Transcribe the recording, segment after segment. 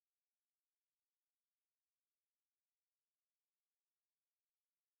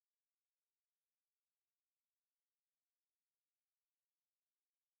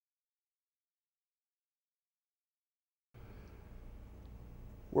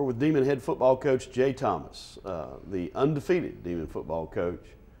We're with Demon head football coach Jay Thomas, the undefeated Demon football coach.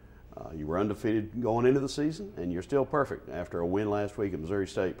 You were undefeated going into the season, and you're still perfect after a win last week at Missouri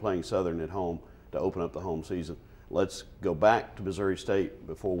State, playing Southern at home to open up the home season. Let's go back to Missouri State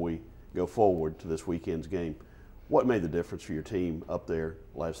before we go forward to this weekend's game. What made the difference for your team up there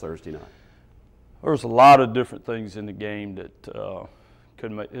last Thursday night? There was a lot of different things in the game that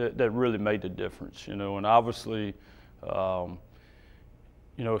that really made the difference, and obviously,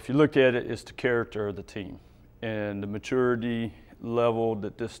 if you look at it, it's the character of the team and the maturity level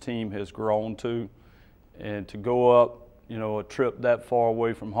that this team has grown to, and to go up, a trip that far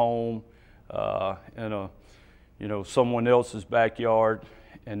away from home, in someone else's backyard,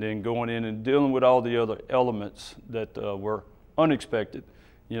 and then going in and dealing with all the other elements that were unexpected.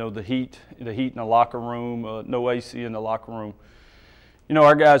 The heat in the locker room, no AC in the locker room.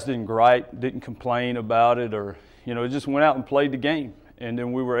 Our guys didn't gripe, didn't complain about it, or just went out and played the game. And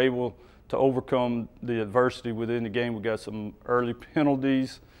then we were able to overcome the adversity within the game. We got some early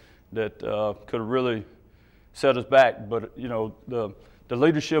penalties that could have really set us back. But the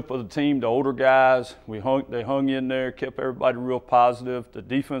leadership of the team, the older guys, they hung in there, kept everybody real positive. The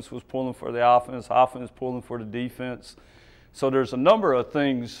defense was pulling for the offense pulling for the defense. So there's a number of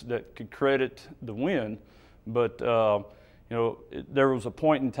things that could credit the win, but there was a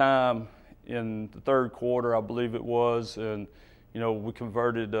point in time in the third quarter, I believe it was, and we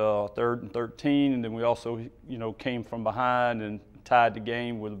converted 3rd and 13, and then we also came from behind and tied the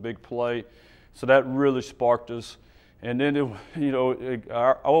game with a big play. So that really sparked us. And then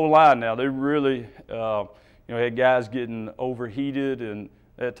our O-line now, they really had guys getting overheated and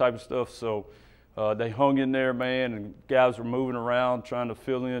that type of stuff. So they hung in there, man, and guys were moving around trying to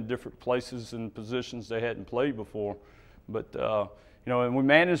fill in different places and positions they hadn't played before. But and we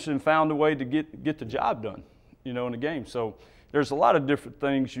managed and found a way to get the job done, in the game. So there's a lot of different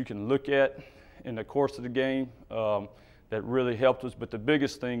things you can look at in the course of the game that really helped us. But the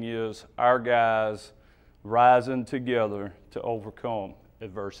biggest thing is our guys rising together to overcome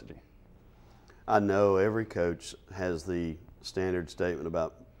adversity. I know every coach has the standard statement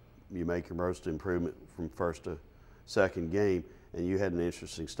about you make your most improvement from first to second game, and you had an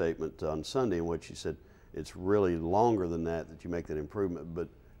interesting statement on Sunday in which you said it's really longer than that you make that improvement, but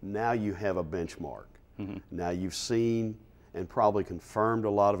now you have a benchmark. Mm-hmm. Now you've seen and probably confirmed a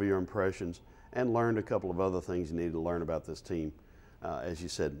lot of your impressions and learned a couple of other things you needed to learn about this team. As you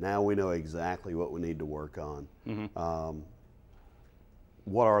said, now we know exactly what we need to work on. Mm-hmm.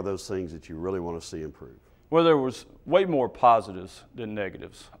 What are those things that you really want to see improve? Well, there was way more positives than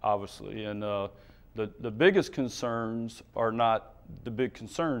negatives, obviously, and the biggest concerns are not the big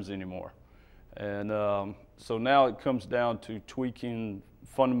concerns anymore. And so now it comes down to tweaking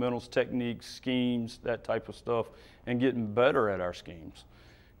fundamentals, techniques, schemes, that type of stuff, and getting better at our schemes.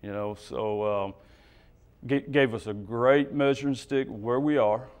 So gave us a great measuring stick where we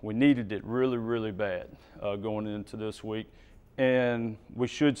are. We needed it really, really bad going into this week, and we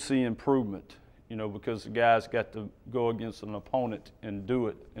should see improvement. Because the guys got to go against an opponent and do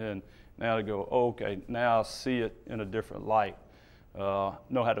it, and now they go, oh, okay, now I see it in a different light. Know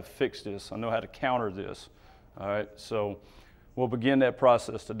how to fix this. I know how to counter this. All right, so we'll begin that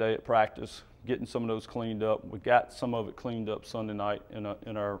process today at practice, getting some of those cleaned up. We got some of it cleaned up Sunday night in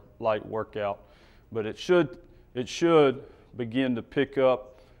our light workout, but it should begin to pick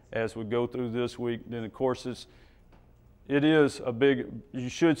up as we go through this week. Then of course you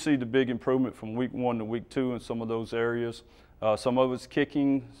should see the big improvement from week 1 to week 2 in some of those areas. Some of it's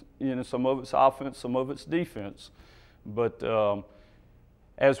kicking, some of it's offense, some of it's defense. But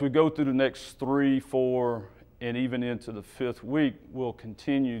as we go through the next 3, 4, and even into the 5th week, we'll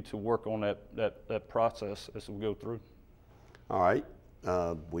continue to work on that process as we go through. All right.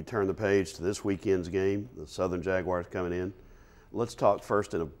 We turn the page to this weekend's game, the Southern Jaguars coming in. Let's talk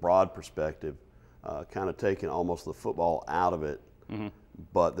first in a broad perspective. Kind of taking almost the football out of it, mm-hmm.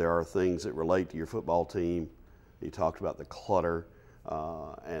 But there are things that relate to your football team. You talked about the clutter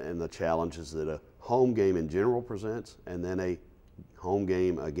and the challenges that a home game in general presents, and then a home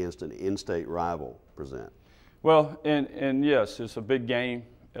game against an in-state rival present. Well, and yes, it's a big game.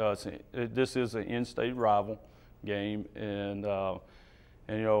 This is an in-state rival game, and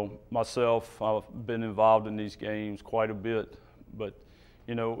myself, I've been involved in these games quite a bit, but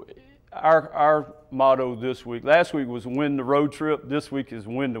Our motto this week, last week was win the road trip, this week is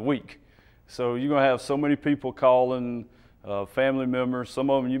win the week. So you're going to have so many people calling, family members, some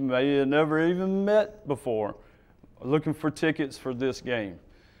of them you may have never even met before, looking for tickets for this game.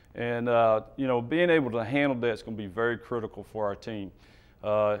 And, being able to handle that is going to be very critical for our team.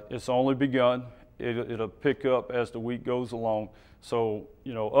 It's only begun, it'll pick up as the week goes along. So,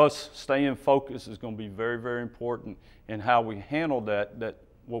 you know, us staying focused is going to be very, very important in how we handle that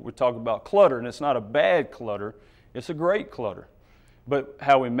what we talk about clutter. And it's not a bad clutter, it's a great clutter. But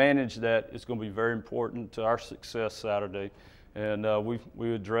how we manage that is going to be very important to our success Saturday. And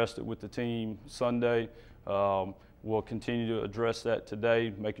we addressed it with the team Sunday. We'll continue to address that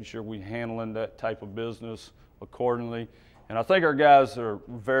today, making sure we're handling that type of business accordingly. And I think our guys are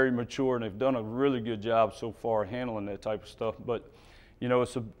very mature, and they've done a really good job so far handling that type of stuff. But, you know,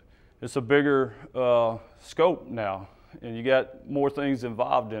 it's a bigger scope now, and you got more things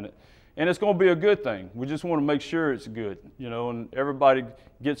involved in it. And it's going to be a good thing. We just want to make sure it's good, you know, and everybody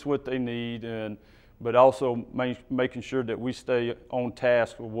gets what they need, but also making sure that we stay on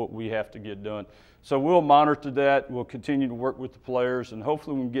task with what we have to get done. So we'll monitor that. We'll continue to work with the players, and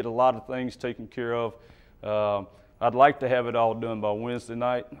hopefully we can get a lot of things taken care of. I'd like to have it all done by Wednesday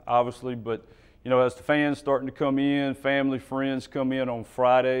night, obviously, but, you know, as the fans starting to come in, family, friends come in on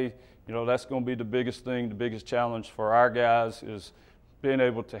Friday, you know, that's going to be the biggest thing, the biggest challenge for our guys is being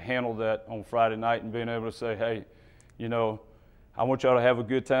able to handle that on Friday night and being able to say, hey, you know, I want y'all to have a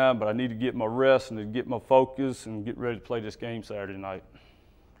good time, but I need to get my rest and to get my focus and get ready to play this game Saturday night.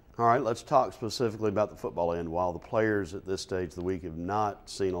 All right, let's talk specifically about the football end. While the players at this stage of the week have not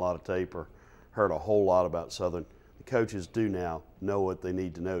seen a lot of tape or heard a whole lot about Southern, the coaches do now know what they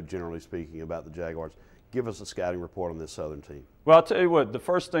need to know, generally speaking, about the Jaguars. Give us a scouting report on this Southern team. Well, I'll tell you what, the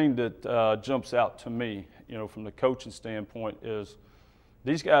first thing that jumps out to me, you know, from the coaching standpoint is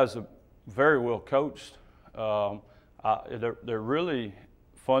these guys are very well coached. They're really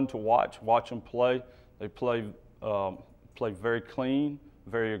fun to watch them play. They play very clean,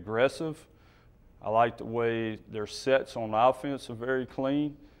 very aggressive. I like the way their sets on offense are very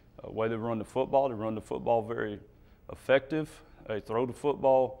clean. The way they run the football very effective. They throw the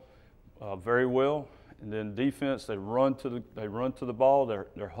football very well. And then defense, they run to the ball.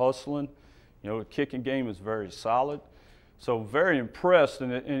 They're hustling. You know, the kicking game is very solid. So very impressed,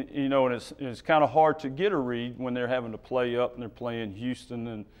 and you know, and it's kind of hard to get a read when they're having to play up and they're playing Houston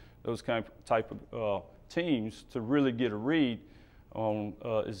and those type of teams to really get a read on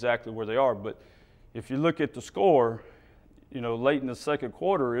exactly where they are. But if you look at the score, you know, late in the second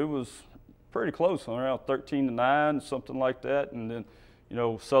quarter, it was pretty close, around 13-9, something like that. And then, you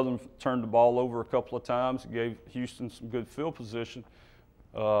know, Southern turned the ball over a couple of times, gave Houston some good field position.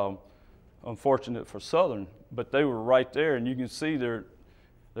 Unfortunate for Southern, but they were right there, and you can see they're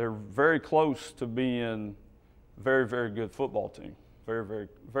very close to being very, very good football team. Very, very,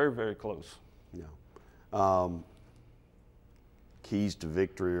 very, very close. Yeah. Keys to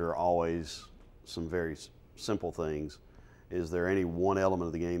victory are always some very simple things. Is there any one element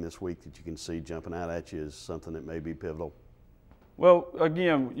of the game this week that you can see jumping out at you as something that may be pivotal? Well,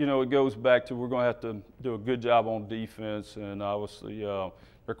 again, you know, it goes back to we're going to have to do a good job on defense, and obviously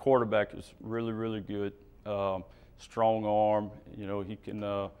their quarterback is really, really good. Strong arm. You know, he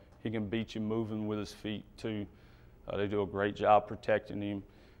can beat you moving with his feet too. They do a great job protecting him.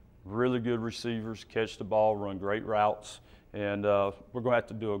 Really good receivers, catch the ball, run great routes, and we're going to have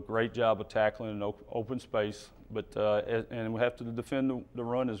to do a great job of tackling in open space. But and we have to defend the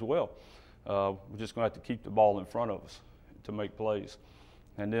run as well. We're just going to have to keep the ball in front of us to make plays.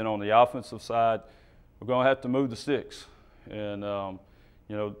 And then on the offensive side, we're going to have to move the sticks and,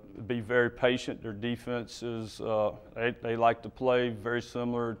 you know, be very patient. Their defense is, they like to play very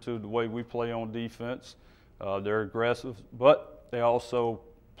similar to the way we play on defense. They're aggressive, but they also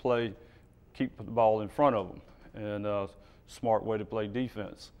keep the ball in front of them, and smart way to play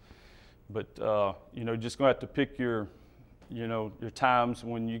defense. But, you know, just going to have to pick your times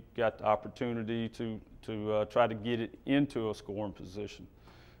when you got the opportunity to try to get it into a scoring position.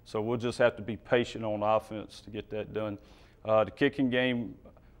 So we'll just have to be patient on offense to get that done. The kicking game,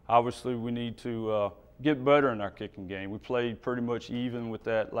 obviously we need to get better in our kicking game. We played pretty much even with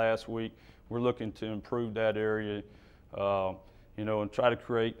that last week. We're looking to improve that area, you know, and try to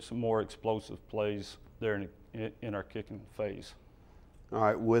create some more explosive plays there in our kicking phase. All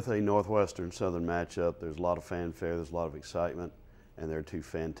right, with a Northwestern-Southern matchup, there's a lot of fanfare, there's a lot of excitement, and there are two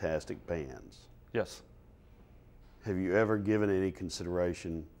fantastic bands. Yes. Have you ever given any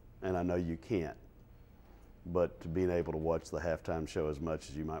consideration, and I know you can't, but to being able to watch the halftime show as much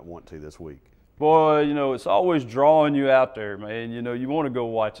as you might want to this week? Boy, you know, it's always drawing you out there, man. You know, you want to go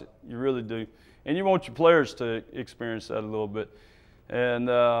watch it. You really do. And you want your players to experience that a little bit. And,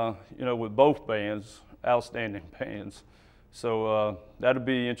 you know, with both bands, outstanding bands. So that'll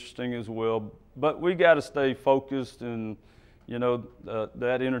be interesting as well. But we got to stay focused, and, you know,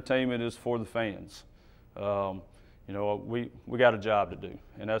 that entertainment is for the fans. you know, we got a job to do,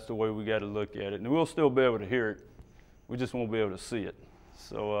 and that's the way we got to look at it. And we'll still be able to hear it. We just won't be able to see it.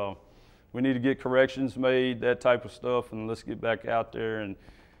 So we need to get corrections made, that type of stuff, and let's get back out there and,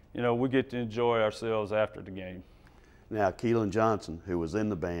 you know, we get to enjoy ourselves after the game. Now, Keland Johnson, who was in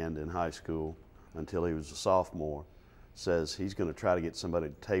the band in high school until he was a sophomore, says he's going to try to get somebody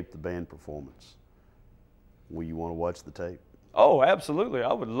to tape the band performance. Will you want to watch the tape? Oh, absolutely.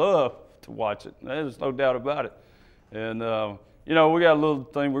 I would love to watch it. There's no doubt about it. And, you know, we got a little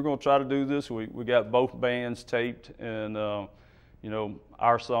thing we're going to try to do this week. We got both bands taped and, you know,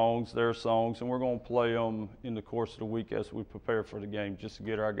 our songs, their songs, and we're going to play them in the course of the week as we prepare for the game, just to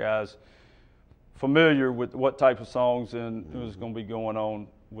get our guys familiar with what type of songs and what's going to be going on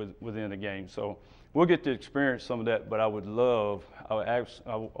within the game. So we'll get to experience some of that, but I would love, I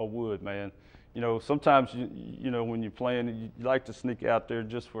would, man. You know, sometimes, you know, when you're playing, you like to sneak out there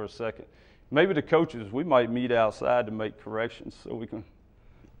just for a second. Maybe the coaches, we might meet outside to make corrections so we can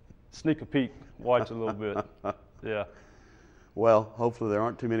sneak a peek, watch a little bit. Yeah. Well, hopefully there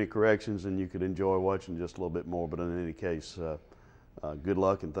aren't too many corrections and you could enjoy watching just a little bit more. But in any case, good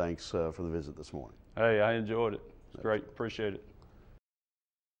luck and thanks for the visit this morning. Hey, I enjoyed it. It's great. Appreciate it.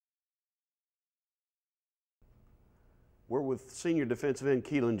 We're with senior defensive end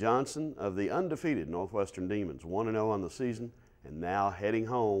Keland Johnson of the undefeated Northwestern Demons, 1-0 on the season, and now heading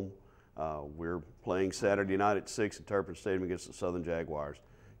home. We're playing Saturday night at 6 at Turpin Stadium against the Southern Jaguars.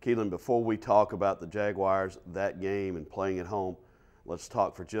 Keland, before we talk about the Jaguars, that game, and playing at home, let's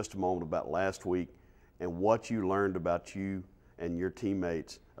talk for just a moment about last week and what you learned about you and your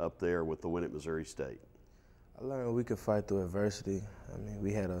teammates up there with the win at Missouri State. I learned we could fight through adversity. I mean,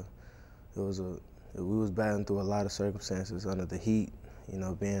 we was battling through a lot of circumstances under the heat, you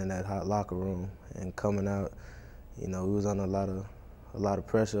know, being in that hot locker room and coming out, you know, we was under a lot of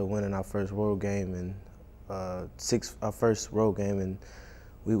pressure winning our first road game and our first road game, and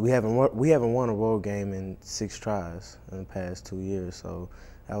we haven't won a road game in 6 tries in the past 2 years. So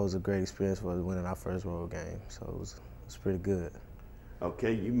that was a great experience for us winning our first road game. So it was pretty good.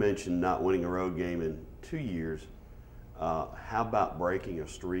 Okay, you mentioned not winning a road game in 2 years. How about breaking a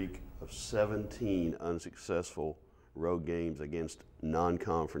streak of 17 unsuccessful road games against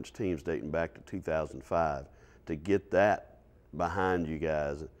non-conference teams dating back to 2005 to get that behind you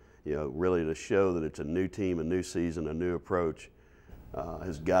guys, you know, really to show that it's a new team, a new season, a new approach,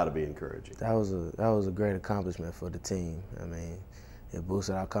 has got to be encouraging. That was a great accomplishment for the team. I mean, it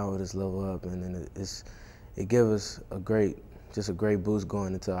boosted our confidence level up, and then it gave us just a great boost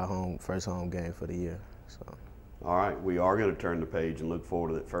going into our first home game for the year. So. All right, we are going to turn the page and look forward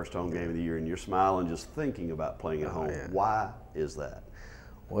to that first home game of the year, and you're smiling just thinking about playing at home. Yeah. Why is that?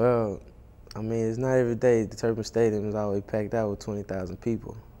 Well, I mean, it's not every day. The Turpin Stadium is always packed out with 20,000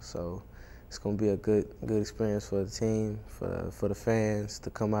 people, so it's going to be a good experience for the team, for the fans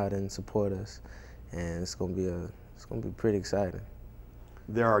to come out and support us, and it's going to be pretty exciting.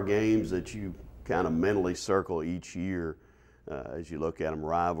 There are games that you kind of mentally circle each year as you look at them,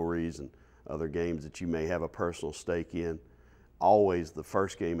 rivalries and other games that you may have a personal stake in. Always the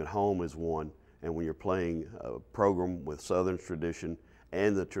first game at home is one, and when you're playing a program with Southern's tradition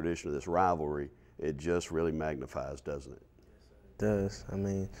and the tradition of this rivalry, it just really magnifies, doesn't it? It does. I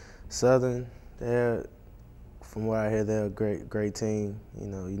mean, Southern, from what I hear, they're a great team. You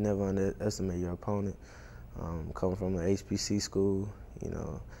know, you never underestimate your opponent. Coming from an HBC school, you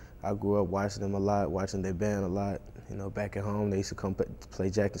know, I grew up watching them a lot, watching their band a lot. You know, back at home, they used to come play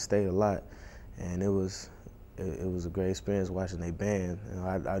Jackson State a lot, and it was a great experience watching their band. You know,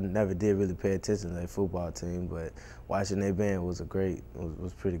 I never did really pay attention to their football team, but watching their band was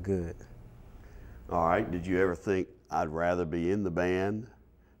pretty good. All right, did you ever think I'd rather be in the band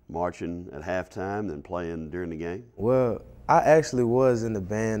marching at halftime than playing during the game? Well, I actually was in the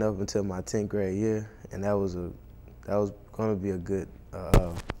band up until my 10th grade year, and that was going to be a good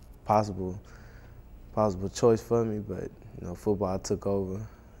possible choice for me, but you know, football took over.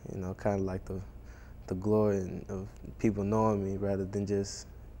 You know, kind of like the glory of people knowing me rather than just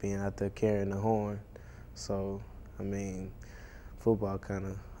being out there carrying the horn. So, I mean, football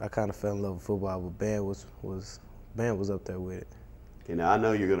I kind of fell in love with football, but band was up there with it. Okay, now I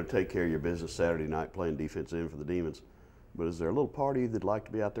know you're going to take care of your business Saturday night playing defense end for the Demons, but is there a little part of you that'd like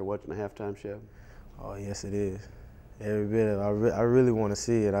to be out there watching the halftime show? Oh, yes, it is. Every bit of it. I really want to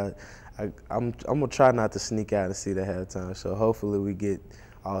see it. I'm gonna try not to sneak out and see the halftime show. Hopefully, we get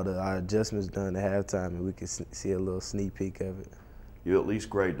all our adjustments done at halftime and we can see a little sneak peek of it. You'll at least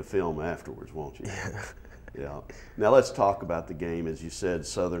grade the film afterwards, won't you? Yeah. Yeah. Now let's talk about the game. As you said,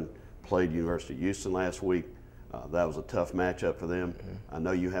 Southern played University of Houston last week. That was a tough matchup for them. Mm-hmm. I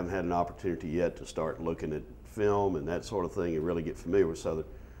know you haven't had an opportunity yet to start looking at film and that sort of thing and really get familiar with Southern.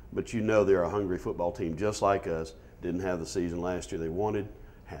 But you know they're a hungry football team just like us. Didn't have the season last year they wanted,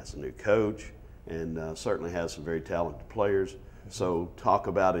 has a new coach, and certainly has some very talented players. So talk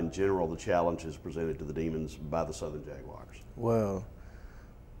about in general the challenges presented to the Demons by the Southern Jaguars. Well,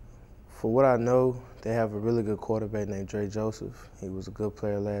 for what I know, they have a really good quarterback named Dre Joseph. He was a good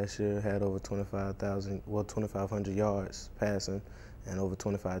player last year, had over 2,500 yards passing and over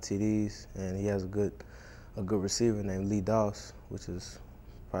 25 TDs. And he has a good receiver named Lee Doss, which is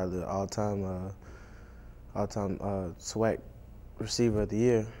probably the all-time SWAC receiver of the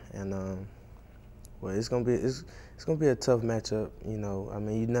year. And well, it's gonna be a tough matchup. You know, I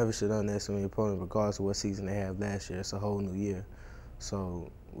mean, you never should underestimate your opponent, regardless of what season they have last year. It's a whole new year,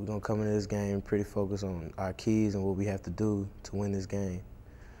 so we're gonna come into this game pretty focused on our keys and what we have to do to win this game.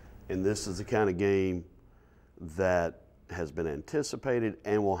 And this is the kind of game that has been anticipated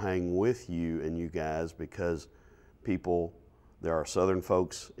and will hang with you and you guys because there are Southern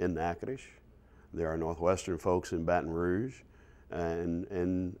folks in Natchitoches, there are Northwestern folks in Baton Rouge,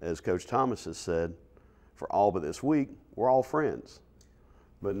 and as Coach Thomas has said, for all but this week, we're all friends.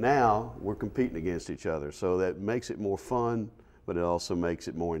 But now we're competing against each other, so that makes it more fun, but it also makes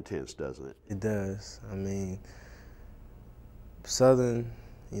it more intense, doesn't it? It does. I mean, Southern,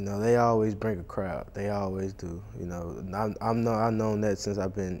 you know, they always bring a crowd. They always do. You know, I've known that since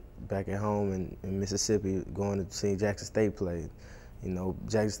I've been back at home in Mississippi, going to see Jackson State play. You know,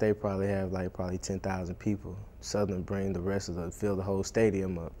 Jackson State probably have probably 10,000 people. Southern bring the rest of fill the whole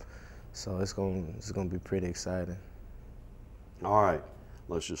stadium up. So it's gonna be pretty exciting. All right,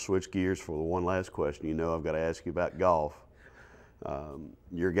 let's just switch gears for the one last question. You know I've got to ask you about golf.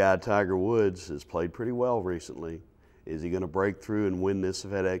 Your guy Tiger Woods has played pretty well recently. Is he going to break through and win this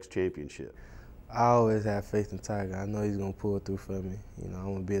FedEx Championship? I always have faith in Tiger. I know he's gonna pull it through for me. You know,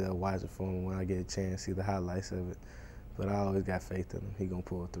 I'm gonna be there watching for him when I get a chance, see the highlights of it. But I always got faith in him. He's gonna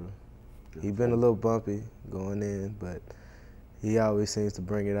pull it through. He's been a little bumpy going in, but he always seems to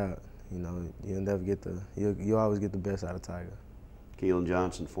bring it out. You know, you always get the best out of Tiger. Keland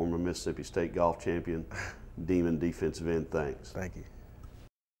Johnson, former Mississippi State golf champion, Demon defensive end, thanks. Thank you.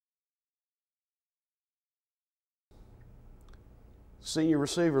 Senior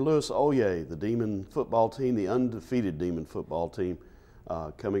receiver Louis Hollier, the Demon football team, the undefeated Demon football team,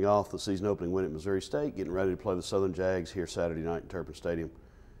 coming off the season opening win at Missouri State, getting ready to play the Southern Jags here Saturday night in Turpin Stadium.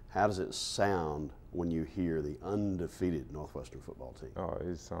 How does it sound when you hear the undefeated Northwestern football team? Oh,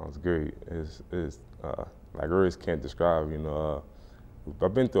 it sounds great. It's like words can't describe. You know,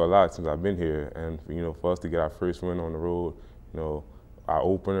 I've been through a lot since I've been here, and you know, for us to get our first win on the road, you know, our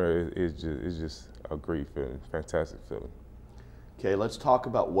opener is just a great feeling, fantastic feeling. Okay, let's talk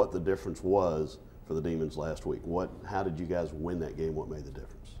about what the difference was for the Demons last week. How did you guys win that game? What made the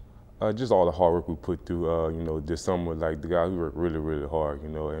difference? Just all the hard work we put through. You know, this summer, like the guys, we worked really, really hard. You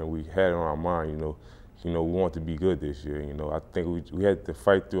know, and we had it on our mind. You know, we want to be good this year. You know, I think we had to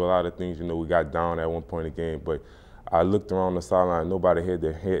fight through a lot of things. You know, we got down at one point in the game, but I looked around the sideline. Nobody had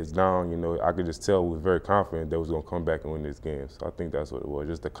their heads down. You know, I could just tell we were very confident that we was going to come back and win this game. So I think that's what it was.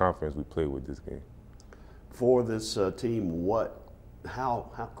 Just the confidence we played with this game. For this team,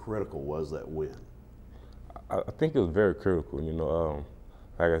 how critical was that win? I think it was very critical. You know.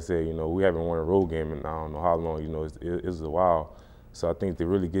 Like I said, you know, we haven't won a road game in I don't know how long, you know, it was a while. So I think to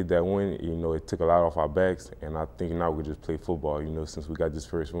really get that win, you know, it took a lot off our backs, and I think now we can just play football. You know, since we got this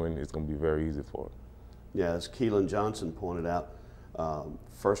first win, it's going to be very easy for us. Yeah, as Keland Johnson pointed out,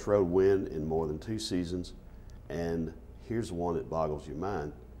 first road win in more than 2 seasons, and here's one that boggles your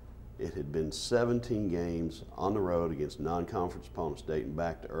mind. It had been 17 games on the road against non-conference opponents dating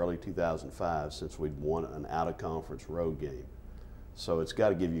back to early 2005 since we'd won an out-of-conference road game. So it's got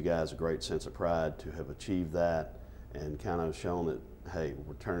to give you guys a great sense of pride to have achieved that and kind of shown that, hey,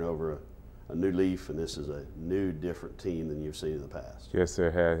 we're turning over a new leaf and this is a new, different team than you've seen in the past. Yes, sir.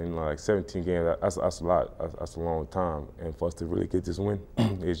 It has, you know, like 17 games, that's a lot. That's a long time. And for us to really get this win,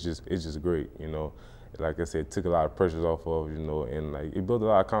 it's just great, you know. Like I said, it took a lot of pressures off of, you know, and like it built a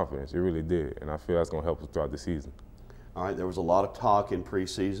lot of confidence. It really did. And I feel that's going to help us throughout the season. All right, there was a lot of talk in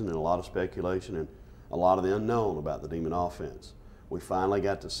preseason and a lot of speculation and a lot of the unknown about the Demon offense. We finally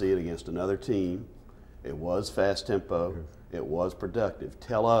got to see it against another team. It was fast tempo. It was productive.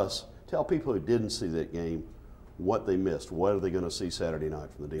 Tell people who didn't see that game what they missed. What are they going to see Saturday night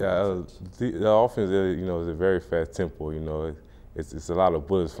from the Demon offense? The offense, you know, is a very fast tempo. You know, it's a lot of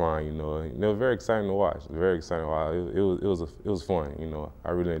bullets flying. You know, it was very exciting to watch. Very exciting to watch. It was fun. You know,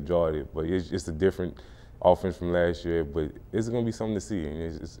 I really enjoyed it. But it's a different offense from last year. But it's going to be something to see. And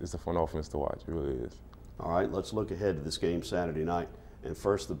it's a fun offense to watch. It really is. All right, let's look ahead to this game Saturday night. And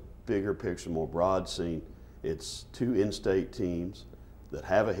first, the bigger picture, more broad scene. It's two in-state teams that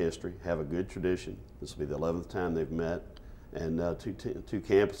have a history, have a good tradition. This will be the 11th time they've met, and two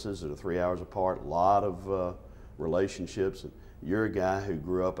campuses that are 3 hours apart. A lot of relationships. And you're a guy who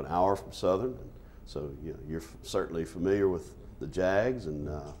grew up an hour from Southern, so you're certainly familiar with the Jags. And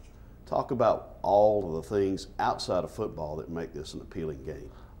talk about all of the things outside of football that make this an appealing game.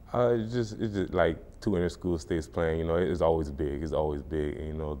 It's just like two inter-school states playing. You know, it's always big. It's always big. And,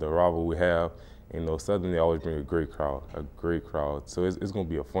 you know, the rivalry we have. You know, Southern, they always bring a great crowd. So it's going to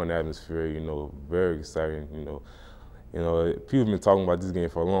be a fun atmosphere. You know, very exciting. You know, people have been talking about this game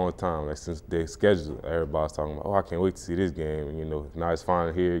for a long time. Like since they scheduled, everybody's talking about, oh, I can't wait to see this game. And you know, now it's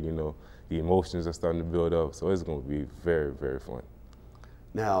finally here. You know, the emotions are starting to build up. So it's going to be very, very fun.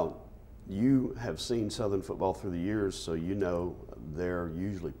 Now, you have seen Southern football through the years, so you know they're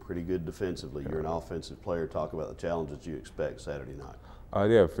usually pretty good defensively. You're an offensive player. Talk about the challenges you expect Saturday night.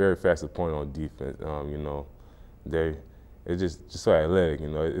 They have very fast opponent on defense. You know, it's just so athletic. You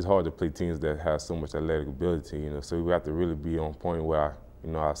know, it's hard to play teams that have so much athletic ability. You know, so we have to really be on point with our,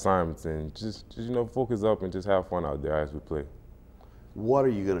 you know, our assignments and just you know, focus up and just have fun out there as we play. What are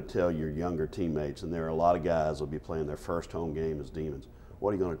you going to tell your younger teammates? And there are a lot of guys who will be playing their first home game as Demons.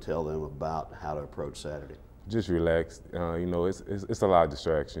 What are you going to tell them about how to approach Saturday? Just relax. You know, it's a lot of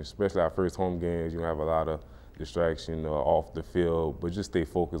distractions, especially our first home games. You have a lot of distraction off the field, but just stay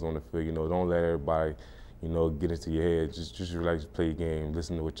focused on the field. You know, don't let everybody, you know, get into your head. Just relax, play your game,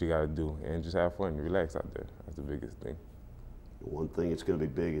 listen to what you got to do, and just have fun. Relax out there. That's the biggest thing. One thing that's going to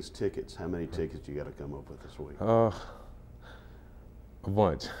be big is tickets. How many tickets you got to come up with this week? A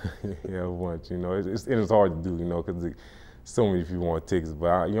bunch. Yeah, a bunch. You know, it's hard to do. You know, because so many people want tickets,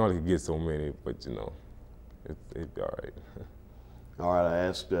 but you only can get so many. But you know, it'd be all right. All right. I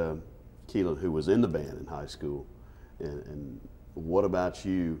asked Keland, who was in the band in high school, and what about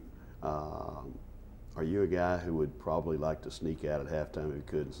you? Are you a guy who would probably like to sneak out at halftime if you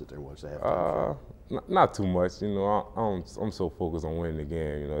could and sit there and watch the halftime show? Not too much. You know, I'm so focused on winning the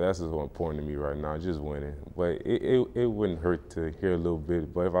game. You know, that's what's important to me right now, just winning. But it wouldn't hurt to hear a little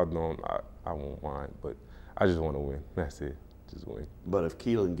bit. But if I don't, I won't mind. But I just want to win. That's it. Just win. But if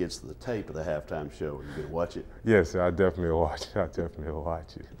Keland gets the tape of the halftime show, are you going to watch it? Yes, I definitely will watch it. I definitely will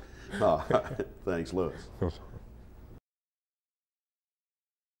watch it. All right. Thanks, Lewis.